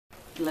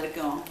Let it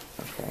go.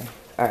 Okay.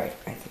 All right.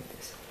 I think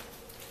this.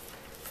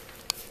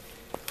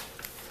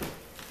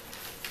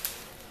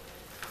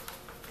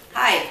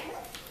 Hi,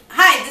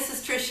 this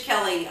is Trish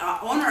Kelly,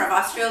 owner of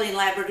Australian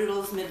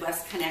Labradoodles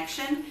Midwest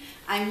Connection.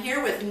 I'm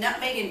here with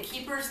Nutmeg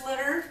Keeper's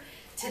litter.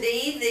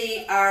 Today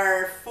they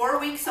are 4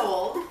 weeks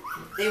old.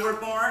 They were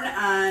born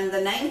on the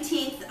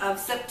 19th of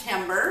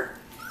September,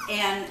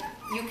 and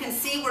you can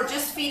see we're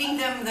just feeding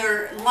them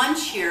their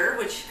lunch here,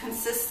 which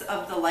consists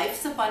of the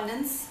Life's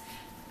Abundance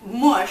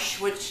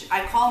mush, which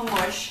I call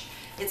mush.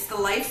 It's the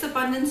Life's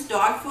Abundance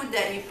dog food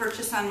that you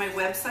purchase on my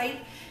website,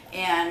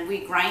 and we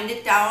grind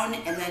it down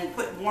and then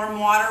put warm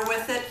water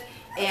with it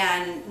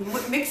and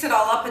mix it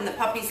all up, and the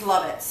puppies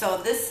love it.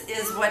 So this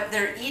is what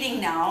they're eating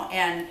now,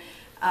 and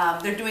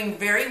they're doing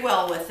very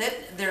well with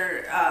it.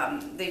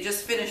 They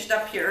just finished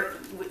up here.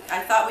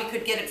 I thought we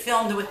could get it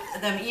filmed with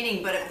them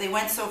eating, but they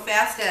went so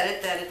fast at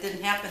it that it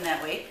didn't happen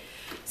that way.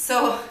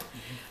 So,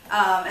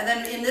 and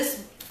then in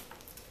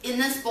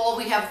this bowl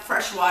we have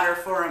fresh water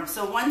for them.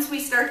 So once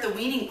we start the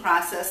weaning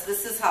process,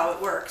 this is how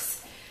it works.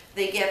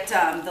 They get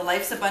the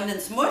Life's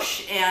Abundance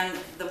mush and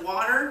the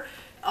water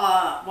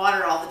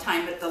all the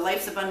time, but the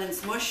Life's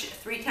Abundance mush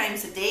 3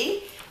 times a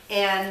day,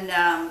 and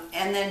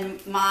then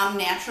mom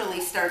naturally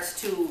starts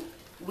to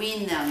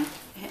wean them.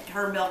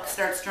 Her milk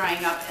starts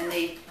drying up, and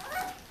they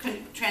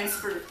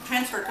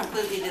transfer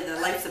completely to the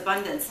Life's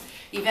Abundance.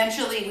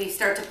 Eventually, we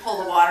start to pull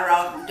the water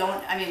out.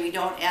 We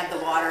don't add the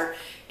water,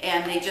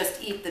 and they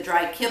just eat the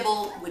dry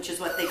kibble, which is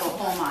what they go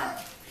home on.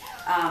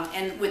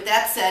 And with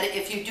that said,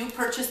 if you do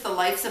purchase the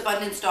Life's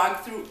Abundance dog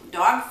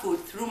food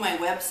through my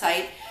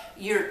website,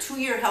 your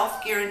 2-year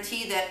health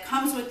guarantee that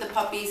comes with the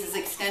puppies is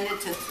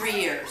extended to 3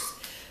 years.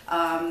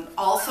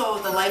 Also,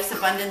 the Life's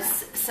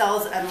Abundance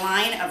sells a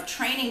line of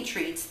training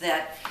treats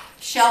that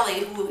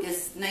Shelly, who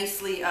is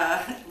nicely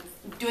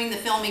doing the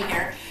filming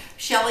here,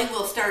 Shelly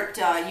will start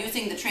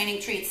using the training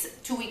treats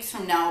 2 weeks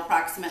from now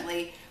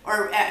approximately,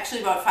 or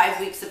actually about 5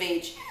 weeks of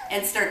age,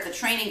 and start the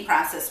training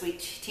process. We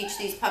teach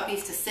these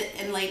puppies to sit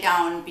and lay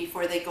down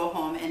before they go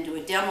home and do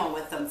a demo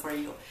with them for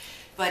you.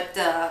 But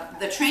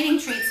the training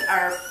treats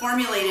are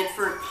formulated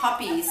for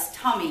puppies'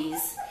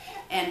 tummies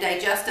and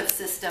digestive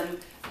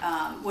system,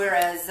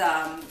 whereas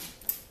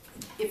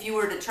if you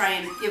were to try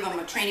and give them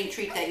a training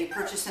treat that you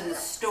purchase in the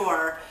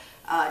store,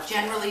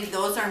 generally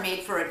those are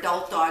made for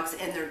adult dogs,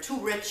 and they're too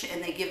rich,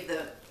 and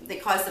they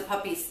cause the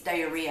puppies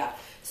diarrhea.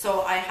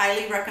 So I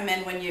highly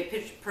recommend when you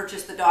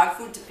purchase the dog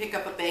food to pick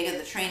up a bag of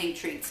the training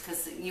treats,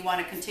 because you want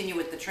to continue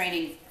with the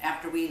training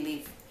after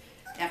the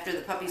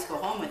puppies go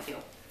home with you.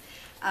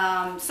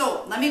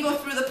 So let me go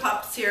through the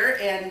pups here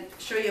and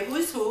show you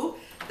who's who.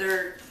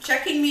 They're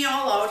checking me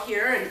all out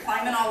here and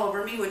climbing all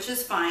over me, which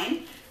is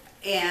fine.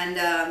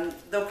 And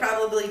they'll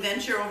probably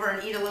venture over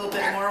and eat a little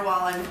bit more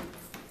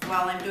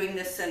while I'm doing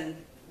this, and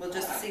we'll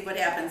just see what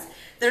happens.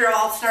 They're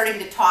all starting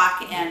to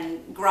talk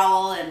and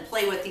growl and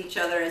play with each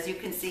other, as you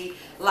can see.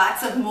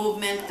 Lots of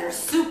movement. They're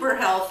super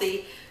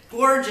healthy,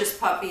 gorgeous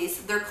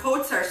puppies. Their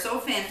coats are so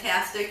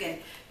fantastic, and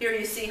here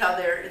you see how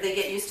they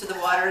get used to the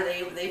water.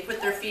 They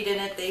put their feet in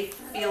it, they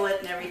feel it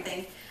and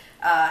everything,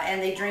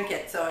 and they drink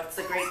it. So it's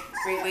a great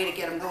way to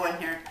get them going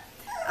here.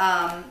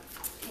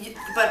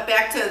 But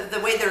back to the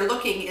way they're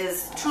looking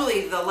is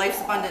truly the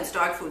Life's Abundance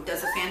dog food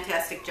does a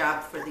fantastic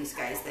job for these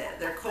guys.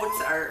 Their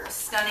coats are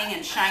stunning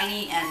and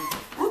shiny, and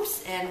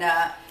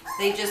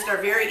they just are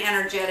very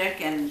energetic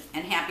and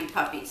happy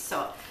puppies.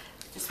 So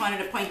just wanted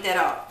to point that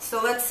out.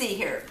 So let's see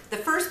here. The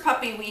first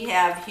puppy we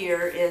have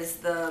here is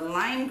the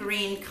lime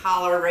green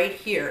collar right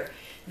here.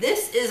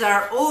 This is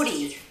our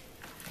Odie.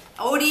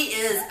 Odie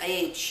is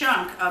a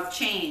chunk of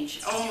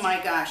change. Oh my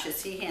gosh,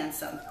 is he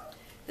handsome.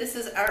 This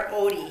is our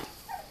Odie.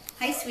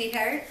 Hi,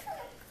 sweetheart.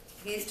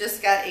 He's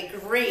just got a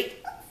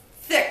great,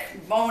 thick,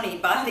 bony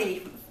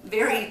body,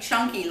 very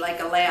chunky like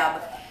a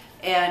lab,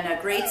 and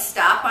a great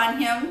stop on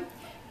him.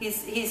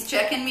 He's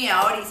checking me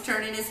out. He's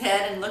turning his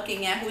head and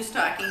looking at who's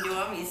talking to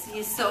him.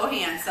 He's so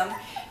handsome.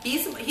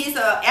 He's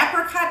a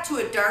apricot to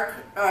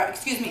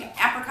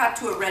apricot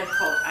to a red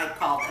coat, I'd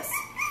call this.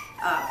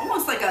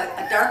 Almost like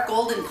a dark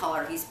golden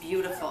color. He's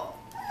beautiful.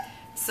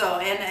 So,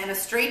 and a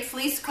straight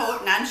fleece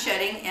coat,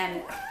 non-shedding,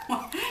 and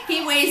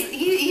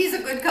he's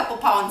a good couple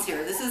pounds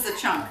here. This is a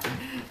chunk.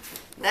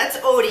 That's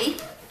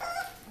Odie.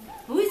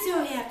 Who's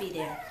so happy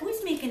there?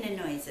 Who's making the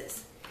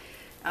noises?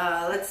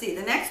 Let's see,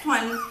 the next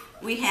one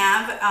we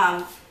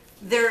have,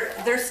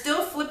 they're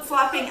still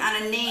flip-flopping on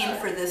a name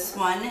for this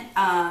one.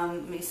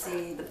 Let me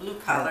see, the blue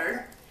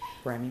collar.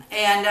 Remy.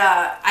 And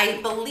I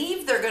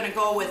believe they're going to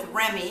go with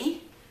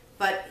Remy,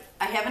 but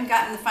I haven't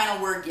gotten the final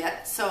word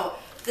yet. So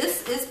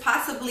this is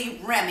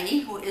possibly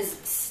Remy, who is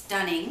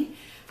stunning.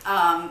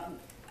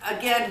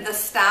 Again, the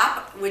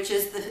stop, which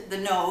is the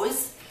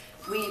nose.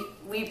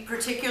 We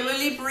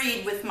particularly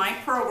breed with my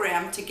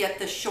program to get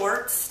the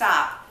short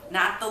stop,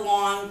 not the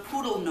long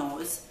poodle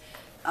nose.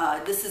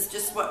 This is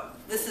just one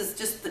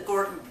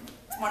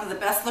of the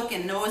best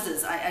looking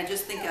noses. I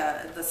just think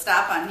the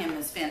stop on him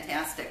is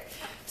fantastic.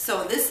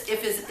 So this,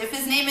 if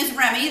his name is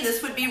Remy,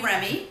 this would be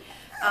Remy.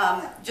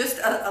 Just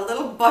a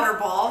little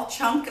butterball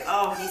chunk.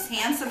 Oh, he's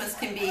handsome as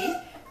can be.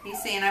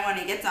 He's saying, I want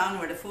to get down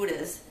where the food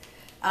is.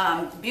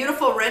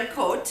 Beautiful red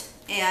coat.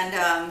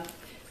 And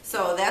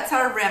so that's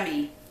our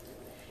Remy.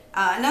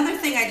 Another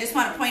thing I just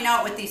want to point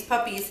out with these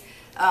puppies,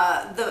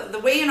 the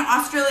way an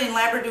Australian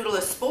Labradoodle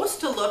is supposed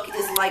to look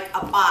is like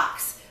a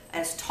box,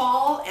 as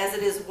tall as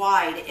it is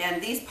wide,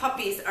 and these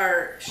puppies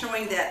are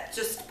showing that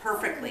just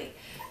perfectly.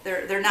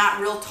 They're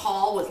not real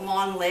tall with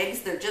long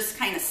legs. They're just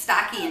kind of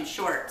stocky and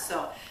short.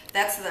 So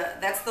that's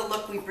the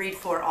look we breed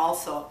for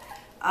also.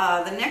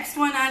 The next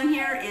one on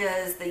here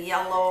is the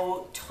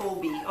yellow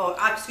Toby. Oh,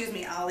 excuse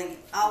me,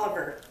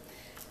 Oliver.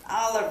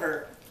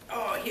 Oliver.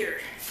 Oh, here.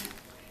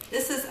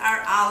 This is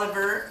our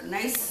Oliver.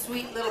 Nice,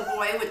 sweet little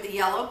boy with the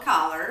yellow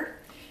collar.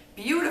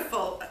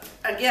 Beautiful,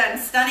 again,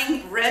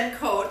 stunning red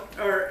coat,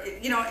 or,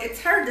 you know,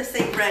 it's hard to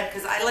say red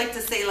because I like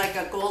to say like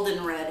a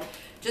golden red.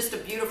 Just a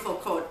beautiful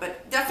coat,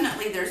 but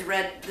definitely there's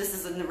red. This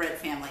is in the red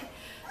family.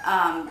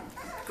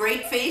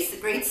 Great face,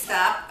 great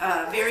stop.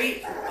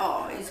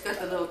 Oh, he's got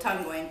the little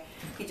tongue going.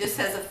 He just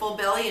has a full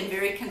belly and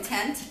very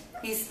content.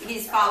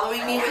 He's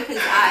following me with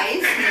his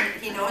eyes.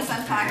 He knows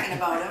I'm talking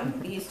about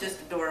him. He's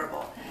just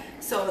adorable.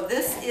 So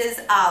this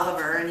is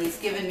Oliver, and he's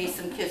giving me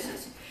some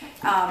kisses.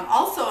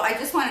 Also, I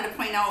just wanted to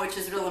point out, which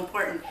is real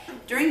important,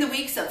 during the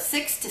weeks of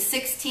 6 to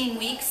 16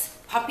 weeks,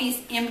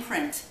 puppies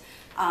imprint.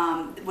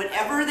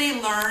 Whatever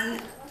they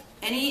learn,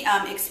 any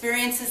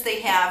experiences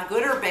they have,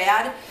 good or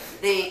bad,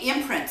 they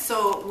imprint.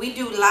 So we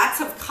do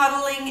lots of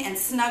cuddling and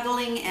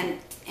snuggling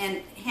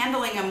and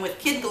handling them with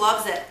kid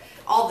gloves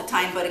all the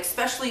time, but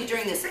especially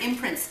during this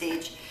imprint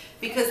stage,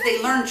 because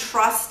they learn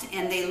trust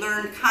and they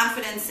learn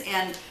confidence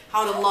and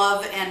how to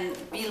love and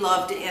be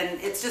loved, and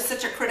it's just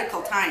such a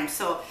critical time.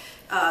 So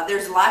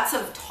there's lots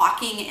of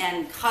talking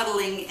and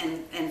cuddling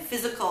and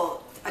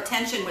physical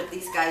attention with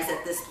these guys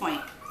at this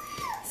point.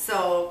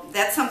 So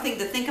that's something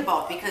to think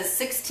about, because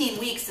 16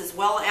 weeks is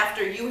well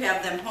after you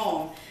have them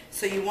home.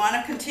 So you want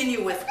to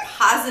continue with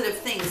positive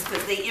things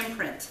because they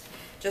imprint.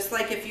 Just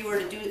like if you were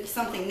to do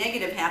something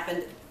negative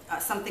happen,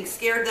 something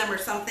scared them or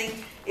something,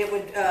 it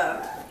would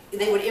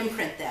they would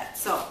imprint that.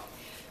 So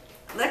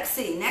let's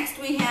see. Next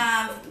we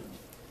have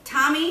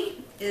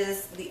Tommy,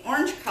 is the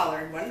orange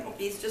colored one. Oh,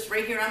 he's just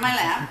right here on my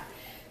lap.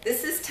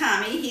 This is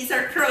Tommy. He's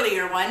our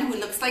curlier one who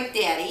looks like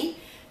Daddy.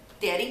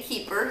 Daddy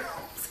Keeper.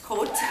 His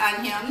coat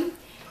on him.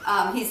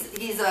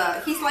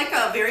 He's like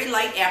a very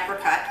light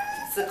apricot.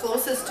 It's the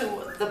closest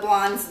to the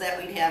blondes that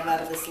we'd have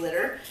out of this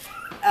litter.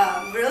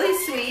 Really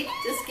sweet,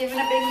 just giving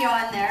a big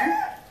yawn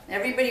there.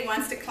 Everybody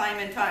wants to climb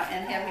and talk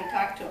and have me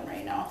talk to him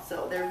right now.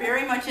 So they're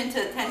very much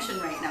into attention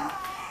right now.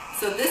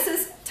 So this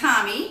is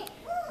Tommy.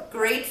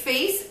 Great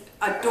face,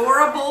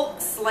 adorable,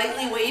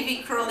 slightly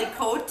wavy curly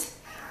coat.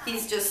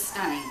 He's just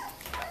stunning.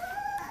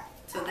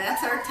 So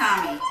that's our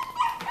Tommy.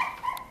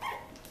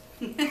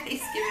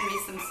 He's giving me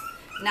some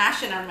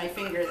gnashing on my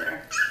finger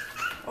there.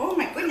 Oh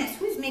my goodness,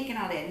 who's making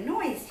all that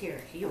noise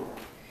here? You.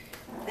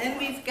 Then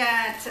we've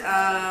got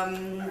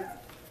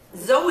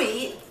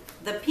Zoe,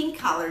 the pink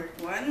collared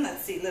one.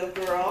 Let's see, little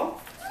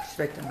girl.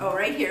 Oh,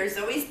 right here.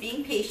 Zoe's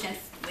being patient,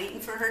 waiting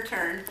for her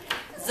turn.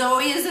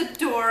 Zoe is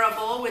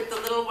adorable with the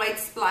little white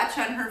splotch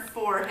on her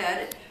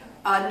forehead.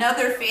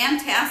 Another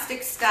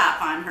fantastic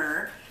stop on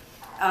her.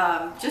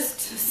 Just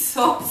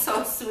so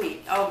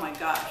sweet. Oh my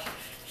gosh.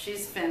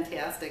 She's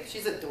fantastic.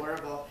 She's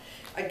adorable.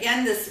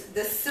 Again,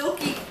 this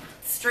silky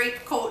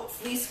straight coat,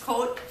 fleece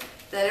coat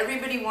that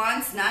everybody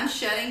wants,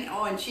 non-shedding.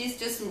 Oh, and she's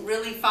just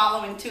really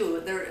following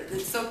too. They're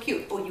so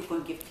cute. Oh, you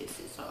gonna give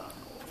kisses? Oh,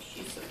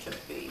 she's such a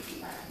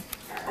baby.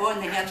 Oh,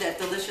 and they have that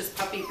delicious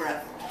puppy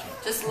breath.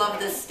 Just love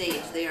this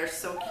stage. They are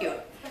so cute.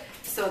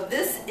 So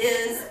this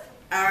is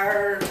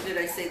our, did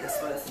I say this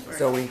was?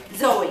 Zoe.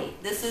 Zoe.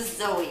 This is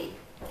Zoe.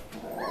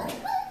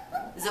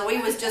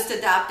 Zoe was just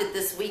adopted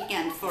this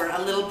weekend for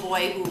a little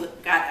boy who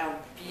got a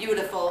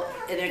beautiful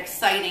and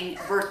exciting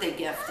birthday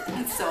gift.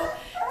 And so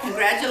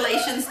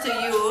congratulations to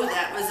you.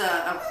 That was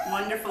a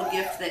wonderful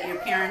gift that your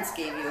parents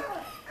gave you.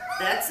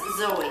 That's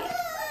Zoe.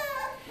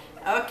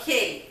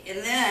 Okay, and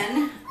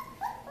then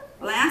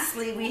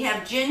lastly we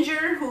have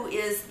Ginger, who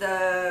is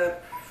the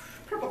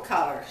purple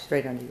collar.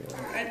 Straight under you.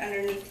 Right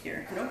underneath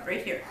here. Nope,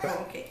 right here.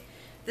 Oh, okay.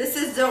 This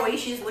is Zoe.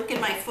 She's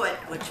licking my foot.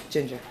 Which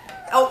Ginger.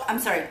 Oh, I'm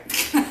sorry.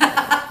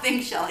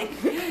 Thanks, Shelly.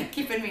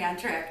 Keeping me on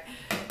track.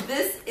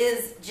 This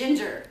is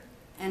Ginger.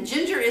 And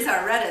Ginger is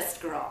our reddest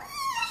girl.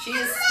 She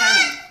is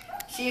stunning.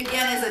 She,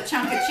 again, is a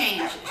chunk of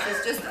change.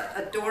 She's just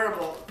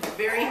adorable.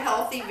 Very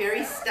healthy,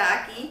 very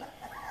stocky,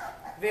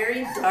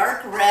 very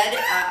dark red.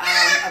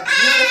 A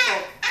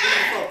beautiful,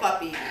 beautiful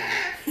puppy.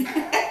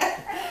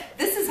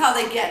 This is how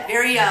they get.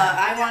 Very,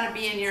 I want to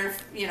be in your,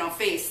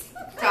 face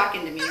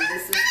talking to me.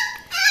 This is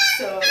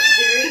so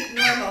very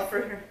normal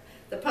for her.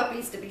 The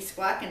puppies to be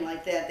squawking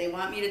like that. They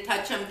want me to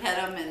touch them, pet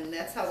them, and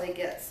that's how they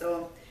get.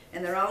 So,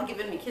 and they're all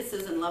giving me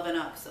kisses and loving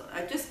up. So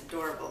I'm just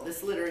adorable.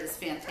 This litter is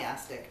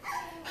fantastic.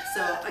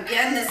 So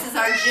again, this is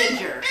our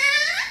Ginger.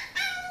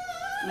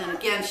 And then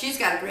again, she's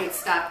got a great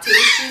stop too.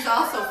 She's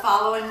also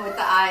following with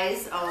the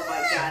eyes. Oh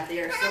my God,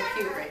 they are so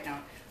cute right now.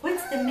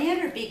 What's the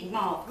matter, big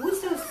mouth?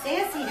 Who's so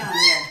sassy down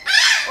there?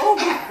 Oh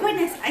my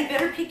goodness, I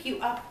better pick you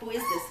up. Who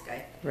is this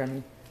guy?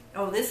 Remy.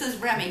 Oh, this is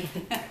Remy.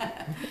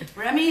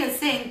 Remy is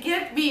saying,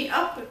 get me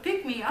up,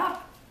 pick me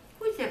up.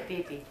 Who's that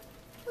baby?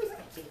 Who's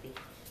that baby?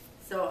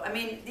 So, I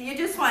mean, you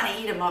just want to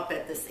eat them up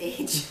at this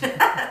age.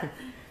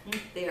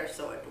 They are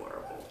so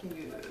adorable.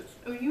 Yes.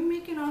 Are you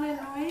making all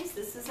that noise?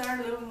 This is our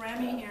little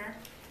Remy here.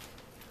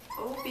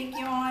 Oh, big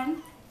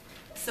yawn.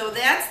 So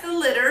that's the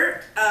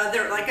litter.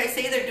 They're, like I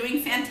say, they're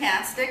doing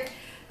fantastic.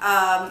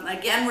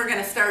 Again, we're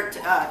going to start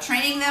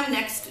training them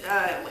next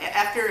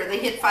after they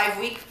hit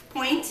 5-week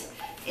point.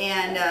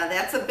 And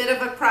that's a bit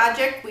of a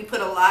project. We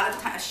put a lot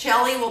of time,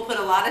 Shelly will put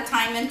a lot of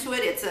time into it.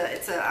 It's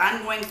an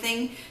ongoing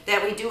thing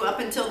that we do up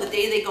until the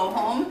day they go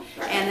home.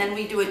 And then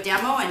we do a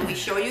demo and we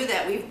show you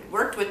that we've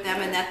worked with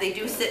them and that they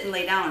do sit and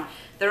lay down.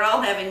 They're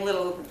all having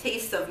little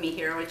tastes of me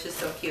here, which is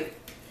so cute.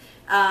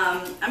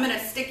 I'm going to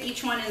stick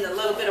each one in a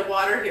little bit of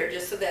water here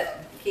just so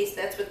that in case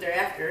that's what they're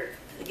after,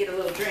 they get a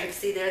little drink.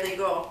 See, there they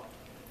go.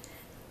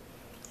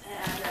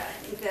 And I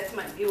think that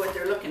might be what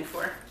they're looking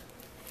for.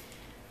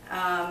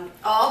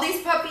 All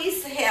these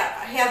puppies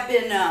have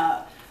been,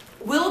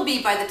 will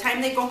be by the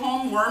time they go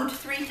home, wormed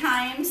 3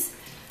 times.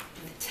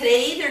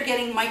 Today they're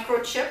getting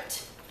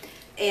microchipped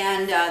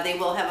and they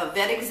will have a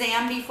vet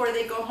exam before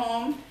they go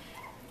home.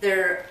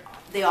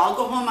 They all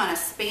go home on a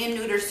spay and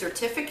neuter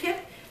certificate,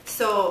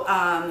 so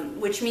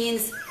which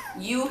means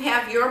you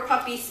have your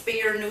puppy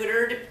spay or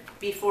neutered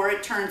before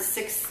it turns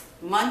 6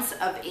 months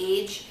of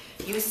age.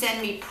 You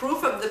send me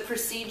proof of the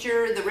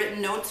procedure, the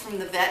written notes from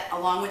the vet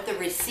along with the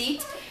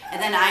receipt, and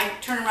then I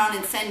turn around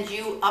and send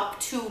you up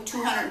to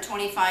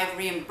 $225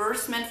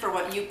 reimbursement for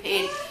what you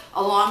paid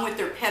along with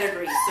their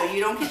pedigree. So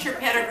you don't get your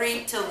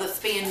pedigree till the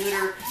spay and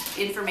neuter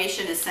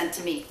information is sent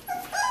to me.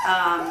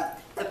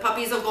 The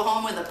puppies will go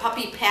home with a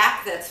puppy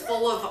pack that's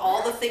full of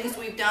all the things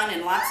we've done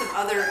and lots of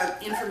other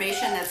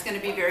information that's going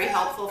to be very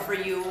helpful for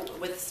you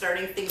with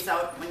starting things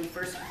out when you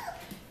first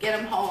get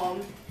them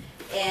home.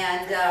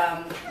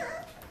 And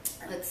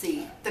let's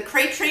see, the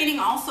crate training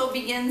also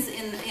begins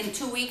in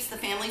 2 weeks. The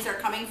families are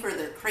coming for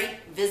their crate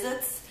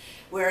visits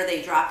where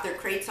they drop their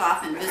crates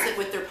off and visit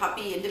with their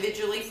puppy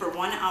individually for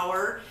 1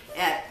 hour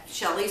at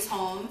Shelly's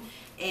home.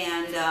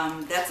 And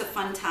that's a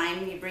fun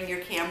time. You bring your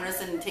cameras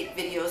and take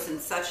videos and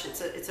such.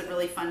 It's a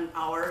really fun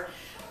hour.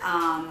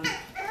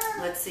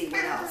 Let's see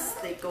what else.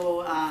 They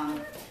go,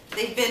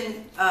 they've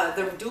been,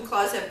 their dew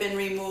claws have been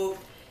removed.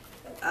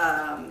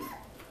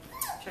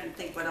 Trying to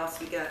think what else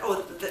we got.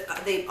 Oh,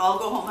 they all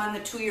go home on the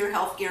 2-year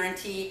health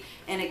guarantee.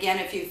 And again,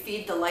 if you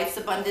feed the Life's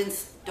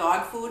Abundance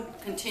dog food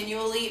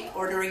continually,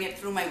 ordering it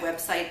through my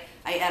website,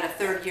 I add a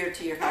 3rd year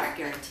to your health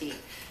guarantee.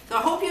 So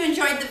I hope you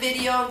enjoyed the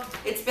video.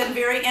 It's been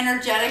very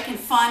energetic and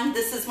fun.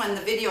 This is when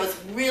the videos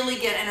really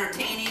get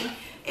entertaining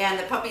and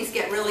the puppies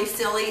get really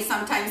silly.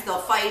 Sometimes they'll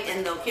fight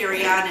and they'll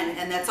carry on,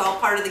 and that's all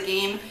part of the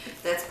game.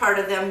 That's part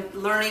of them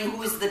learning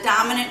who's the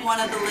dominant one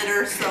of the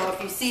litter. So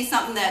if you see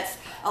something that's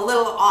a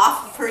little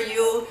off for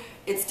you,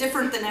 it's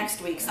different the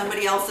next week.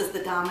 Somebody else is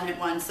the dominant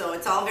one, so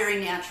it's all very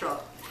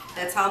natural.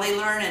 That's how they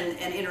learn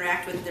and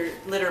interact with their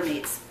litter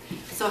mates.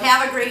 So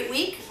have a great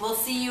week. We'll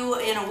see you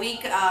in a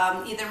week.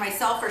 Either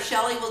myself or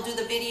Shelly will do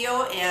the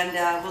video,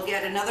 and we'll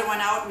get another one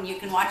out and you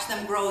can watch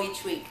them grow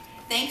each week.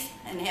 Thanks,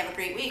 and have a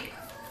great week.